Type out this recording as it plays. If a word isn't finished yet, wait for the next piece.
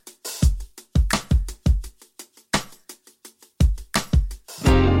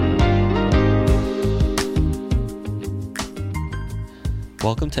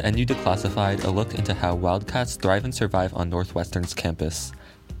Welcome to NU Declassified, a look into how Wildcats thrive and survive on Northwestern's campus.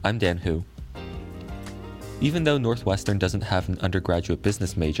 I'm Dan Hu. Even though Northwestern doesn't have an undergraduate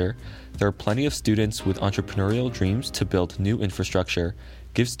business major, there are plenty of students with entrepreneurial dreams to build new infrastructure,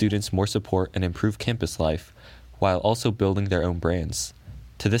 give students more support, and improve campus life, while also building their own brands.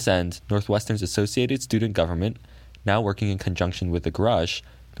 To this end, Northwestern's Associated Student Government, now working in conjunction with The Garage,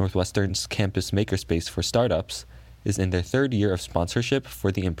 Northwestern's campus makerspace for startups, is in their third year of sponsorship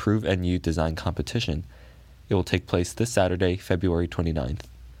for the ImproveNU design competition. It will take place this Saturday, February 29th.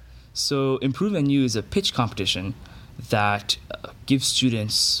 So ImproveNU is a pitch competition that gives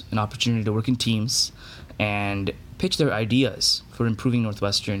students an opportunity to work in teams and pitch their ideas for improving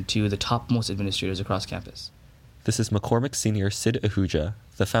Northwestern to the topmost administrators across campus. This is McCormick Senior Sid Ahuja,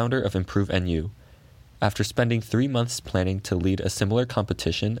 the founder of ImproveNU. After spending 3 months planning to lead a similar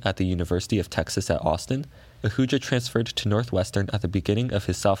competition at the University of Texas at Austin, Ahuja transferred to Northwestern at the beginning of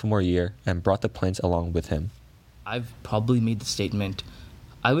his sophomore year and brought the plans along with him. I've probably made the statement,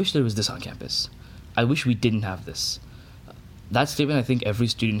 I wish there was this on campus. I wish we didn't have this. That statement I think every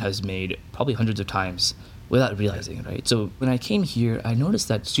student has made probably hundreds of times without realizing it, right? So when I came here, I noticed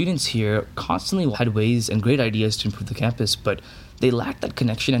that students here constantly had ways and great ideas to improve the campus, but they lacked that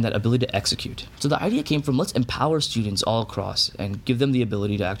connection and that ability to execute. So the idea came from, let's empower students all across and give them the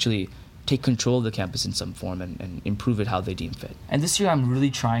ability to actually take control of the campus in some form and improve it how they deem fit. And this year I'm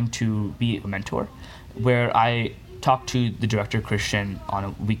really trying to be a mentor, where I talk to the director, Christian, on a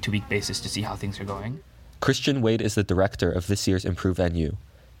week-to-week basis to see how things are going. Christian Wade is the director of this year's ImproveNU.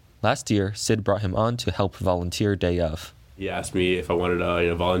 Last year, Sid brought him on to help volunteer day of. He asked me if I wanted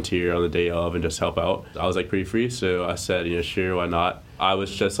to volunteer on the day of and just help out. I was pretty free, so I said, sure, why not? I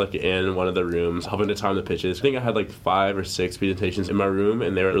was just in one of the rooms helping to time the pitches. I think I had 5 or 6 presentations in my room,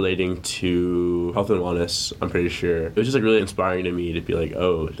 and they were relating to health and wellness, I'm pretty sure. It was just really inspiring to me to be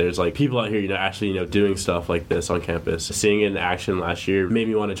oh, there's people out here, actually, doing stuff like this on campus. Seeing it in action last year made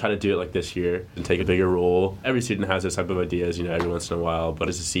me want to try to do it this year and take a bigger role. Every student has this type of ideas, every once in a while, but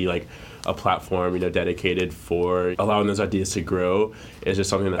just to see a platform, dedicated for allowing those ideas to grow is just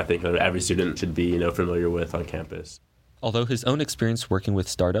something that I think every student should be, familiar with on campus. Although his own experience working with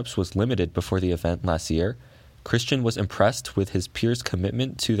startups was limited before the event last year, Christian was impressed with his peers'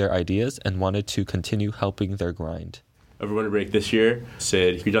 commitment to their ideas and wanted to continue helping their grind. Over winter break this year,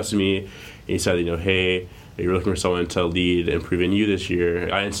 Sid reached out to me and he said, hey, you're looking for someone to lead ImproveNU this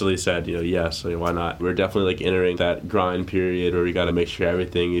year. I instantly said, yes, why not? We're definitely entering that grind period where we got to make sure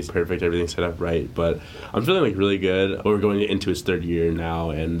everything is perfect, everything's set up right. But I'm feeling really good. We're going into his third year now,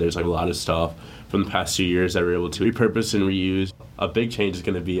 and there's a lot of stuff from the past 2 years that we're able to repurpose and reuse. A big change is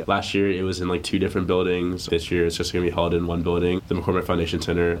going to be, last year it was in 2 different buildings. This year it's just going to be held in one building. The McCormick Foundation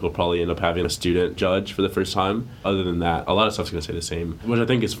Center will probably end up having a student judge for the first time. Other than that, a lot of stuff's going to stay the same, which I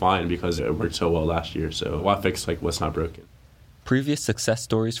think is fine because it worked so well last year. So why fix what's not broken? Previous success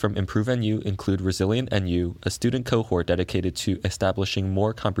stories from ImproveNU include Resilient NU, a student cohort dedicated to establishing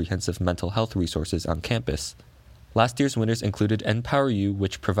more comprehensive mental health resources on campus. Last year's winners included NPowerU,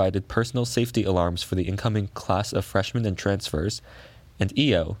 which provided personal safety alarms for the incoming class of freshmen and transfers, and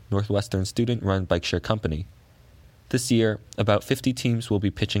EO, Northwestern student-run bike share company. This year, about 50 teams will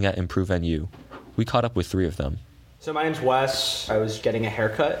be pitching at ImproveNU. We caught up with 3 of them. So my name's Wes. I was getting a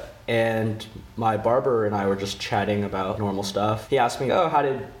haircut, and my barber and I were just chatting about normal stuff. He asked me, how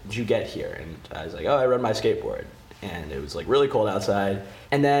did you get here? And I was I rode my skateboard. And it was really cold outside.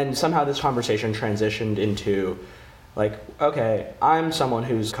 And then somehow this conversation transitioned into okay, I'm someone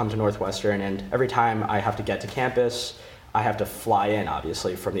who's come to Northwestern, and every time I have to get to campus, I have to fly in,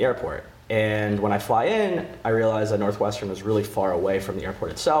 obviously, from the airport. And when I fly in, I realized that Northwestern was really far away from the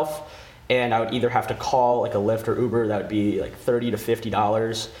airport itself, and I would either have to call a Lyft or Uber that would be $30 to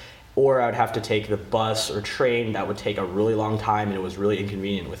 $50, or I would have to take the bus or train that would take a really long time, and it was really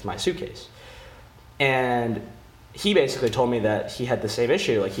inconvenient with my suitcase. And he basically told me that he had the same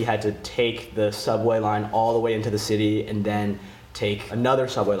issue. He had to take the subway line all the way into the city and then take another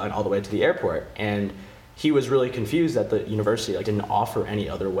subway line all the way to the airport. And he was really confused that the university didn't offer any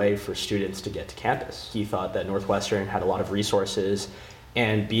other way for students to get to campus. He thought that Northwestern had a lot of resources,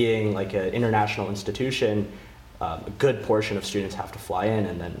 and being an international institution, a good portion of students have to fly in.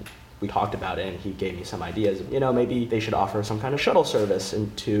 And then we talked about it, and he gave me some ideas. Maybe they should offer some kind of shuttle service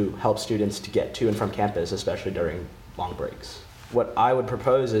and to help students to get to and from campus, especially during long breaks. What I would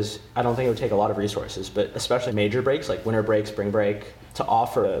propose is, I don't think it would take a lot of resources, but especially major breaks like winter break, spring break, to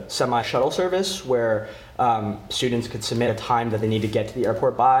offer a semi-shuttle service where students could submit a time that they need to get to the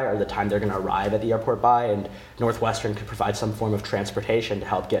airport by or the time they're going to arrive at the airport by, and Northwestern could provide some form of transportation to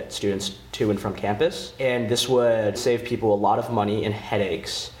help get students to and from campus. And this would save people a lot of money and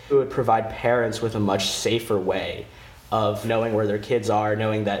headaches. It would provide parents with a much safer way of knowing where their kids are,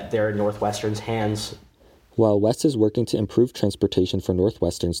 knowing that they're in Northwestern's hands. While Wes is working to improve transportation for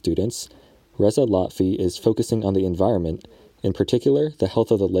Northwestern students, Reza Lotfi is focusing on the environment, in particular, the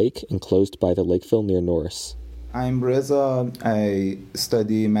health of the lake enclosed by the Lakeville near Norris. I'm Reza. I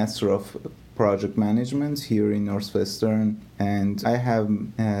study Master of Project Management here in Northwestern, and I have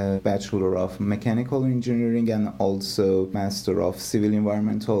a Bachelor of Mechanical Engineering and also Master of Civil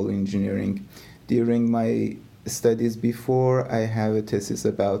Environmental Engineering. During my studies before, I have a thesis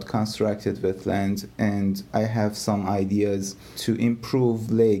about constructed wetland, and I have some ideas to improve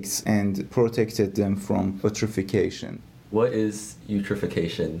lakes and protected them from eutrophication. What is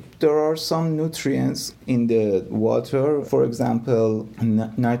eutrophication? There are some nutrients in the water, for example,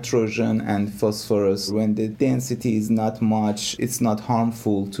 nitrogen and phosphorus. When the density is not much, it's not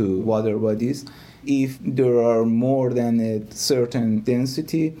harmful to water bodies. If there are more than a certain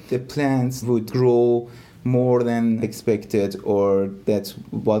density, the plants would grow more than expected or that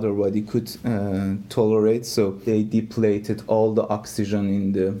water body could tolerate, so they depleted all the oxygen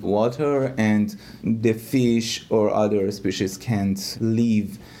in the water and the fish or other species can't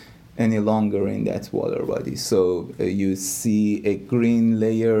live any longer in that water body. So you see a green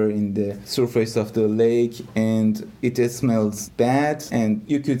layer in the surface of the lake and it smells bad, and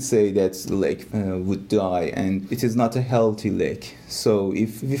you could say that the lake would die and it is not a healthy lake. So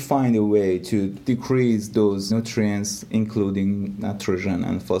if we find a way to decrease those nutrients, including nitrogen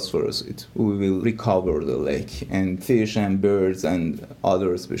and phosphorus, we will recover the lake and fish and birds and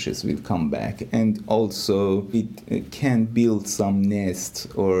other species will come back. And also it can build some nest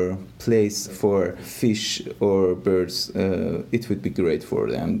or place for fish or birds. It would be great for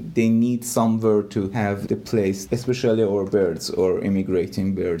them. They need somewhere to have the place, especially our birds or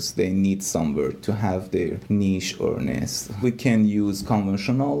immigrating birds. They need somewhere to have their niche or nest. We can use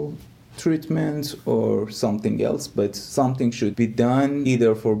conventional treatment or something else, but something should be done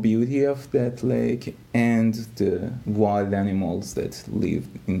either for beauty of that lake and the wild animals that live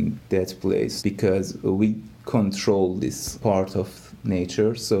in that place, because we control this part of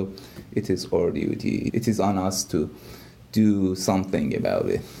nature, so it is our duty. It is on us to do something about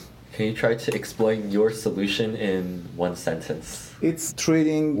it. Can you try to explain your solution in one sentence? It's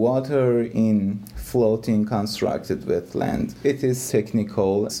treating water in floating constructed wetland. It is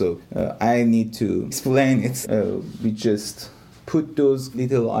technical, so I need to explain it. We just put those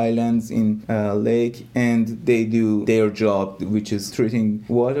little islands in a lake and they do their job, which is treating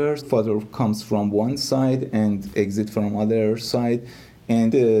water. Water comes from one side and exit from other side,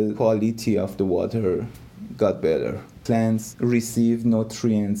 and the quality of the water got better. Plants receive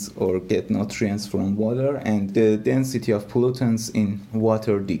nutrients or get nutrients from water, and the density of pollutants in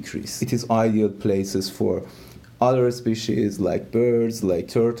water decrease. It is ideal places for other species like birds, like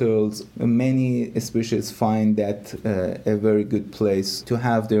turtles. Many species find that a very good place to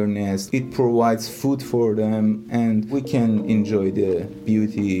have their nest. It provides food for them, and we can enjoy the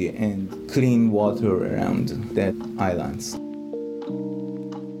beauty and clean water around that islands.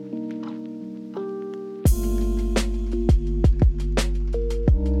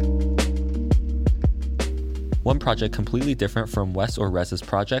 One project completely different from Wes or Rez's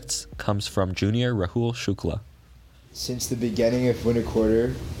projects comes from junior Rahul Shukla. Since the beginning of winter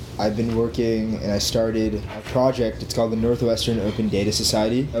quarter, I've been working and I started a project. It's called the Northwestern Open Data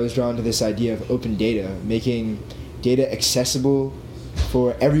Society. I was drawn to this idea of open data, making data accessible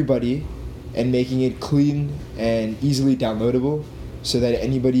for everybody and making it clean and easily downloadable so that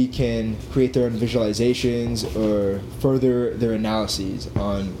anybody can create their own visualizations or further their analyses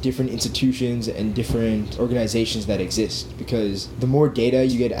on different institutions and different organizations that exist. Because the more data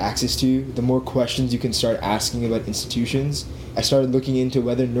you get access to, the more questions you can start asking about institutions. I started looking into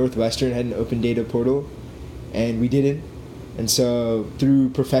whether Northwestern had an open data portal, and we didn't. And so through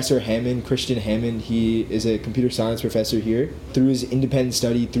Professor Hammond, Christian Hammond, he is a computer science professor here, through his independent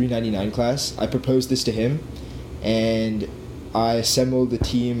study 399 class, I proposed this to him, and I assembled a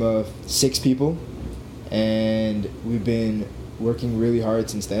team of 6 people, and we've been working really hard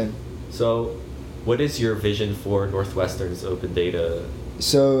since then. So, what is your vision for Northwestern's open data?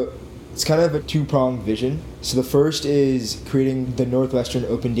 So, it's kind of a 2-pronged vision. So the first is creating the Northwestern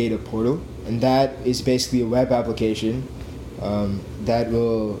Open Data Portal, and that is basically a web application that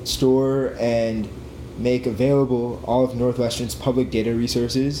will store and make available all of Northwestern's public data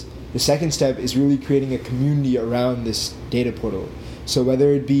resources. The second step is really creating a community around this data portal. So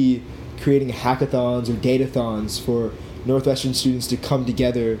whether it be creating hackathons or datathons for Northwestern students to come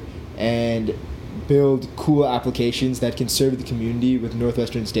together and build cool applications that can serve the community with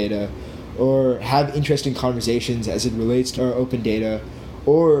Northwestern's data, or have interesting conversations as it relates to our open data,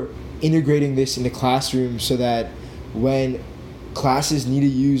 or integrating this into classrooms so that when classes need to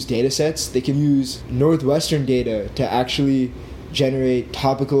use data sets, they can use Northwestern data to actually generate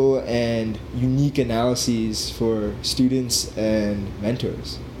topical and unique analyses for students and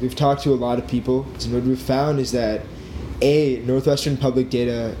mentors. We've talked to a lot of people, and what we've found is that Northwestern public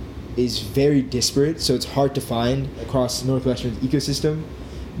data is very disparate, so it's hard to find across Northwestern's ecosystem.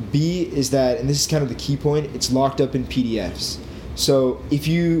 B is that, and this is kind of the key point, it's locked up in PDFs. So if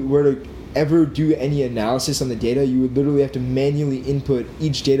you were to ever do any analysis on the data, you would literally have to manually input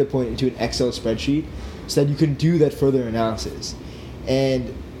each data point into an Excel spreadsheet so that you can do that further analysis.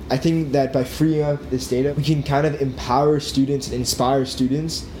 And I think that by freeing up this data, we can kind of empower students and inspire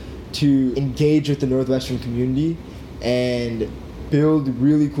students to engage with the Northwestern community and build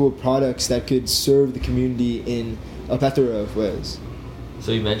really cool products that could serve the community in a plethora of ways.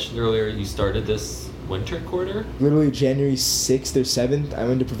 So you mentioned earlier you started this winter quarter? Literally January 6th or 7th, I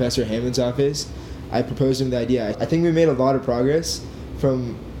went to Professor Hammond's office. I proposed him the idea. I think we made a lot of progress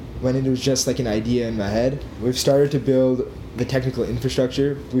from when it was just like an idea in my head. We've started to build the technical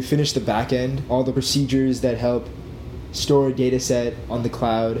infrastructure. We finished the back end, all the procedures that help store a data set on the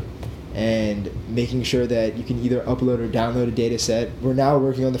cloud, and making sure that you can either upload or download a data set. We're now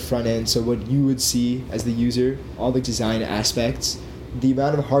working on the front end, so what you would see as the user, all the design aspects. The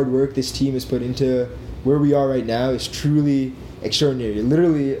amount of hard work this team has put into where we are right now is truly extraordinary.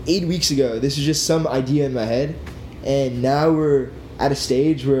 Literally 8 weeks ago, this was just some idea in my head, and now we're at a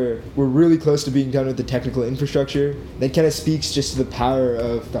stage where we're really close to being done with the technical infrastructure. That kind of speaks just to the power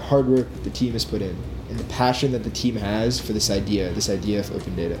of the hard work the team has put in and the passion that the team has for this idea of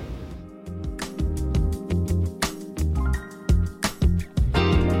open data.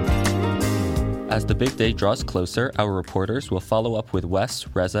 As the big day draws closer, our reporters will follow up with Wes,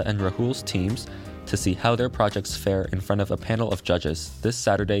 Reza, and Rahul's teams to see how their projects fare in front of a panel of judges this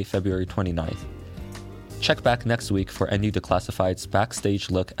Saturday, February 29th. Check back next week for NU Declassified's backstage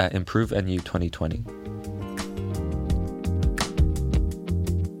look at ImproveNU 2020.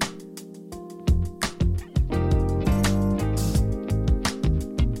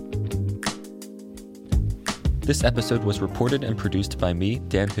 This episode was reported and produced by me,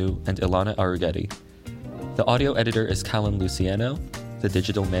 Dan Hu, and Ilana Arugeti. The audio editor is Callan Luciano, the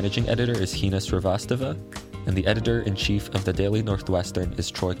digital managing editor is Hina Srivastava, and the editor-in-chief of the Daily Northwestern is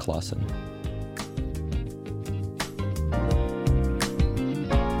Troy Clausen.